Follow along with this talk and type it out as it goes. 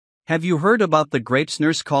Have you heard about the Grapes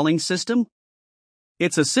nurse calling system?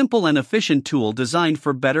 It's a simple and efficient tool designed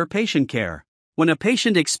for better patient care. When a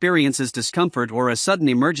patient experiences discomfort or a sudden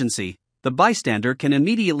emergency, the bystander can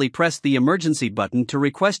immediately press the emergency button to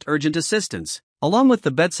request urgent assistance. Along with the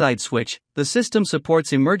bedside switch, the system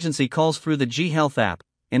supports emergency calls through the G-Health app,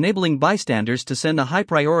 enabling bystanders to send a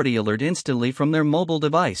high-priority alert instantly from their mobile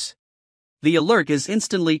device. The alert is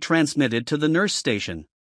instantly transmitted to the nurse station.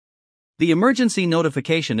 The emergency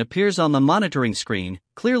notification appears on the monitoring screen,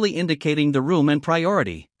 clearly indicating the room and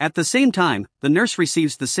priority. At the same time, the nurse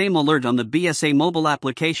receives the same alert on the BSA mobile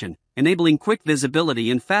application, enabling quick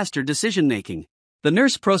visibility and faster decision-making. The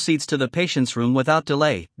nurse proceeds to the patient's room without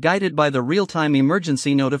delay, guided by the real-time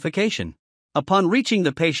emergency notification. Upon reaching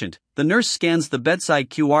the patient, the nurse scans the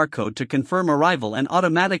bedside QR code to confirm arrival and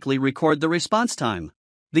automatically record the response time.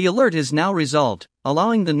 The alert is now resolved,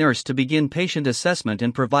 allowing the nurse to begin patient assessment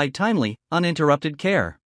and provide timely, uninterrupted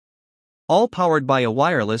care. All powered by a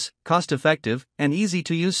wireless, cost-effective, and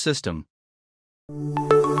easy-to-use system.